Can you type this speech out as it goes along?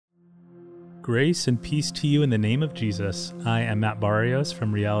Grace and peace to you in the name of Jesus. I am Matt Barrios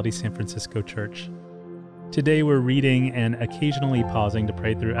from Reality San Francisco Church. Today we're reading and occasionally pausing to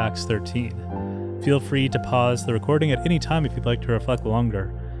pray through Acts 13. Feel free to pause the recording at any time if you'd like to reflect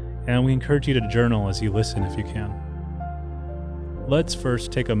longer, and we encourage you to journal as you listen if you can. Let's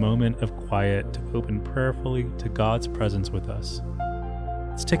first take a moment of quiet to open prayerfully to God's presence with us.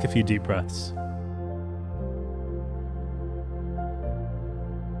 Let's take a few deep breaths.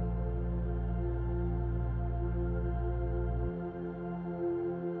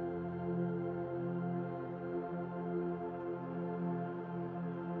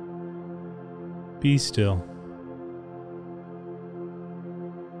 Be still.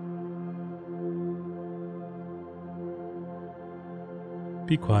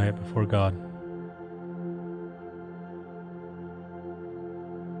 Be quiet before God.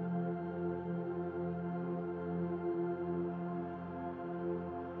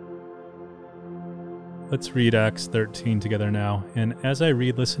 Let's read Acts 13 together now, and as I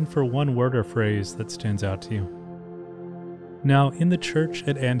read, listen for one word or phrase that stands out to you. Now, in the church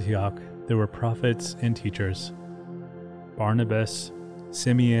at Antioch, there were prophets and teachers: Barnabas,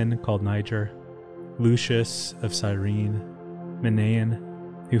 Simeon called Niger, Lucius of Cyrene, Manaen,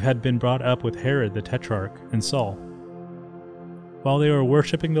 who had been brought up with Herod the Tetrarch, and Saul. While they were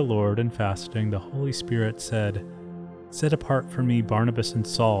worshiping the Lord and fasting, the Holy Spirit said, "Set apart for me Barnabas and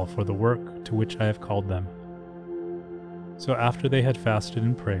Saul for the work to which I have called them." So after they had fasted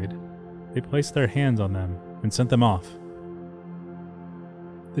and prayed, they placed their hands on them and sent them off.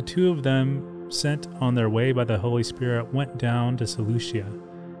 The two of them, sent on their way by the Holy Spirit, went down to Seleucia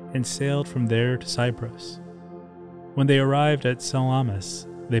and sailed from there to Cyprus. When they arrived at Salamis,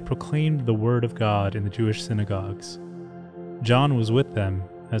 they proclaimed the word of God in the Jewish synagogues. John was with them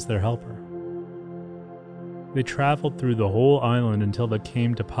as their helper. They traveled through the whole island until they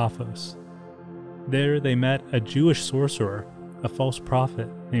came to Paphos. There they met a Jewish sorcerer, a false prophet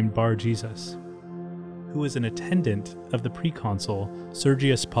named Bar-Jesus, who was an attendant of the proconsul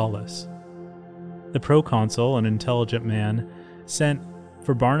Sergius Paulus. The proconsul, an intelligent man, sent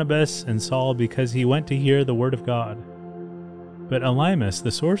for Barnabas and Saul because he went to hear the word of God. But Elymas,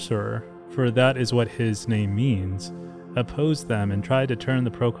 the sorcerer, for that is what his name means, opposed them and tried to turn the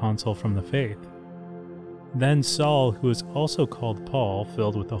proconsul from the faith. Then Saul, who was also called Paul,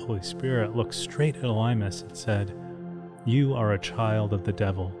 filled with the Holy Spirit, looked straight at Elymas and said, "You are a child of the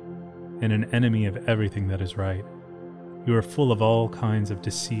devil, and an enemy of everything that is right. You are full of all kinds of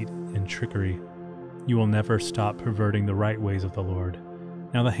deceit and trickery. You will never stop perverting the right ways of the Lord.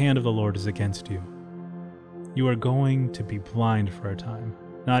 Now the hand of the Lord is against you. You are going to be blind for a time,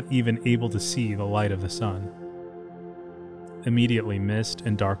 not even able to see the light of the sun." Immediately mist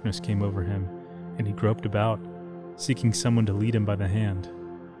and darkness came over him, and he groped about, seeking someone to lead him by the hand.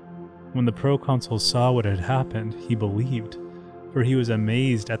 When the proconsul saw what had happened, he believed, for he was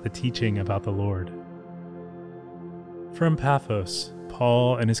amazed at the teaching about the Lord. From Paphos,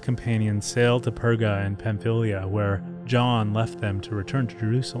 Paul and his companions sailed to Perga and Pamphylia, where John left them to return to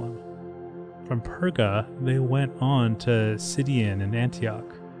Jerusalem. From Perga, they went on to Sidon and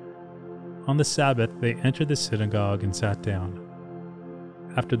Antioch. On the Sabbath, they entered the synagogue and sat down.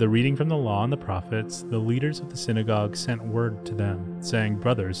 After the reading from the law and the prophets, the leaders of the synagogue sent word to them, saying,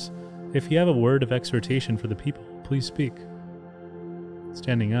 "Brothers, if you have a word of exhortation for the people, please speak."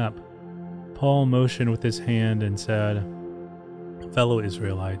 Standing up, Paul motioned with his hand and said, "Fellow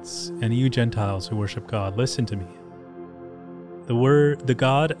Israelites, and you Gentiles who worship God, listen to me. The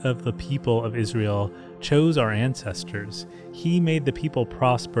God of the people of Israel chose our ancestors. He made the people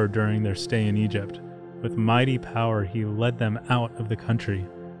prosper during their stay in Egypt. With mighty power he led them out of the country.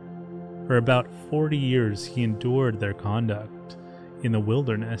 For about 40 years he endured their conduct in the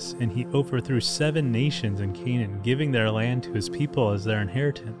wilderness, and he overthrew 7 nations in Canaan, giving their land to his people as their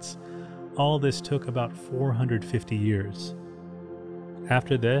inheritance. All this took about 450 years.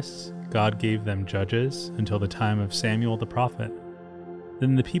 After this, God gave them judges until the time of Samuel the prophet.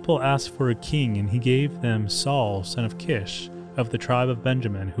 Then the people asked for a king, and he gave them Saul, son of Kish, of the tribe of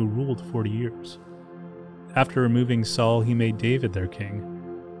Benjamin, who ruled 40 years. After removing Saul, he made David their king.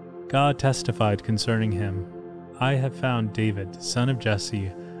 God testified concerning him, "I have found David, son of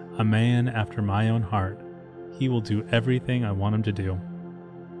Jesse, a man after my own heart. He will do everything I want him to do."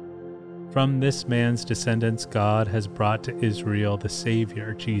 From this man's descendants, God has brought to Israel the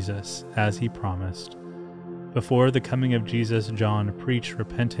Savior, Jesus, as he promised. Before the coming of Jesus, John preached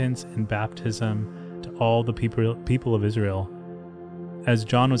repentance and baptism to all the people of Israel. As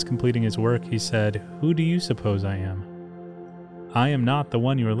John was completing his work, he said, "Who do you suppose I am? I am not the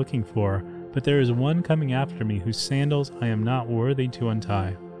one you are looking for, but there is one coming after me whose sandals I am not worthy to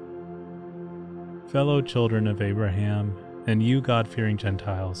untie. fellow children of Abraham, and you God-fearing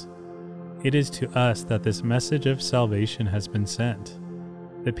Gentiles, it is to us that this message of salvation has been sent.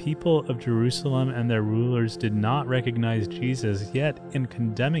 The people of Jerusalem and their rulers did not recognize Jesus, yet in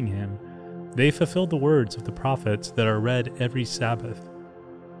condemning him, they fulfilled the words of the prophets that are read every Sabbath.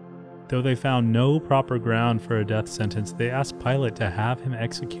 Though they found no proper ground for a death sentence, they asked Pilate to have him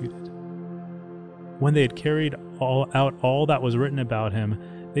executed. When they had carried out all that was written about him,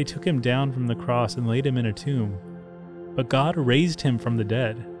 they took him down from the cross and laid him in a tomb. But God raised him from the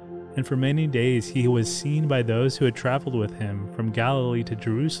dead, and for many days he was seen by those who had traveled with him from Galilee to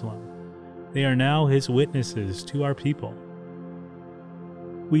Jerusalem. They are now his witnesses to our people.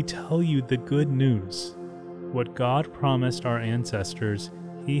 We tell you the good news. What God promised our ancestors,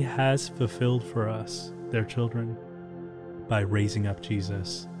 he has fulfilled for us, their children, by raising up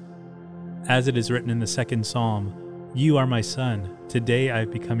Jesus. As it is written in the second Psalm, "You are my son, today I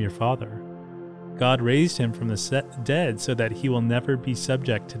have become your father." God raised him from the dead so that he will never be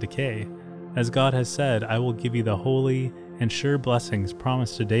subject to decay. As God has said, "I will give you the holy and sure blessings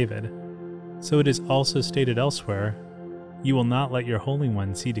promised to David." So it is also stated elsewhere, "You will not let your Holy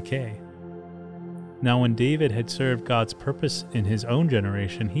One see decay." Now when David had served God's purpose in his own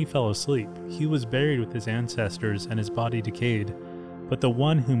generation, he fell asleep. He was buried with his ancestors, and his body decayed. But the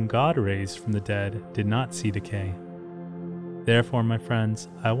one whom God raised from the dead did not see decay. Therefore, my friends,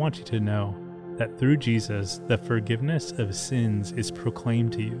 I want you to know that through Jesus, the forgiveness of sins is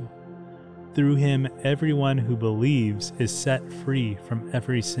proclaimed to you. Through him, everyone who believes is set free from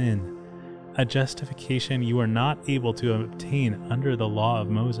every sin, a justification you are not able to obtain under the law of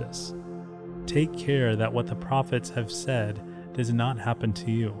Moses. Take care that what the prophets have said does not happen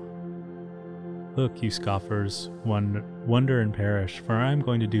to you. Look, you scoffers, wonder and perish, for I am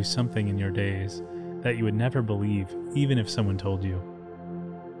going to do something in your days that you would never believe, even if someone told you.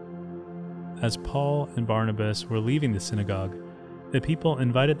 As Paul and Barnabas were leaving the synagogue, the people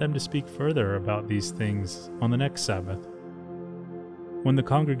invited them to speak further about these things on the next Sabbath. When the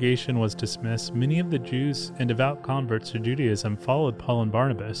congregation was dismissed, many of the Jews and devout converts to Judaism followed Paul and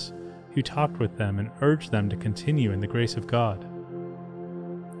Barnabas, who talked with them and urged them to continue in the grace of God.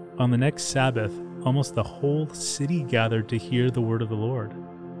 On the next Sabbath, almost the whole city gathered to hear the word of the Lord.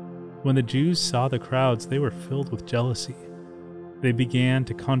 When the Jews saw the crowds, they were filled with jealousy. They began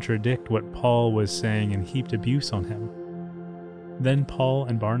to contradict what Paul was saying and heaped abuse on him. Then Paul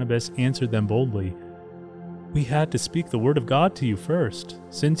and Barnabas answered them boldly, "We had to speak the word of God to you first.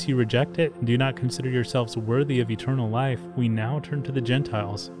 Since you reject it and do not consider yourselves worthy of eternal life, we now turn to the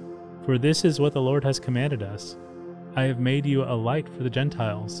Gentiles. For this is what the Lord has commanded us. I have made you a light for the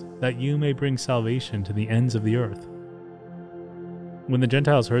Gentiles, that you may bring salvation to the ends of the earth." When the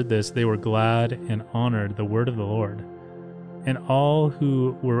Gentiles heard this, they were glad and honored the word of the Lord. And all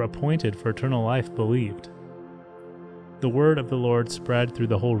who were appointed for eternal life believed. The word of the Lord spread through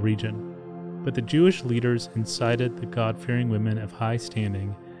the whole region, but the Jewish leaders incited the God-fearing women of high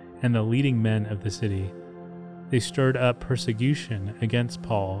standing and the leading men of the city. They stirred up persecution against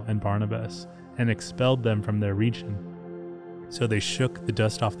Paul and Barnabas and expelled them from their region. So they shook the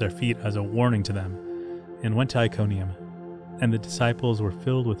dust off their feet as a warning to them and went to Iconium, and the disciples were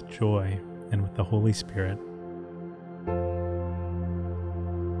filled with joy and with the Holy Spirit.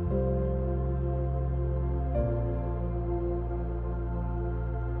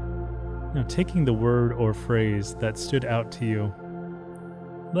 Now, taking the word or phrase that stood out to you,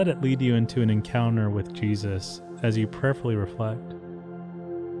 let it lead you into an encounter with Jesus as you prayerfully reflect.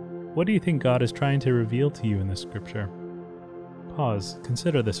 What do you think God is trying to reveal to you in this scripture? Pause,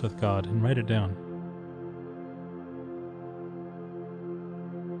 consider this with God, and write it down.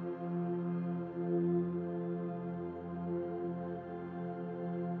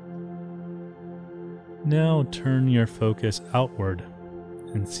 Now turn your focus outward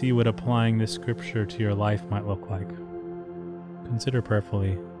and see what applying this scripture to your life might look like. Consider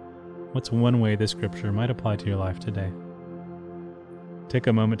prayerfully, what's one way this scripture might apply to your life today? Take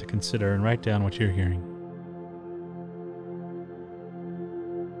a moment to consider and write down what you're hearing.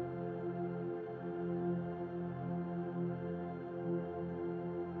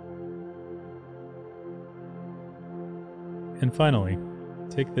 And finally,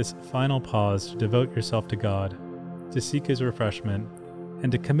 take this final pause to devote yourself to God, to seek His refreshment,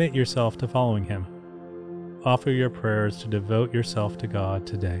 and to commit yourself to following Him. Offer your prayers to devote yourself to God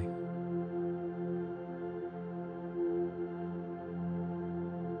today.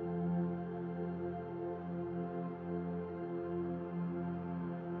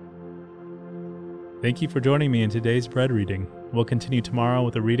 Thank you for joining me in today's bread reading. We'll continue tomorrow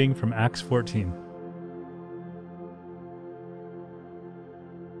with a reading from Acts 14.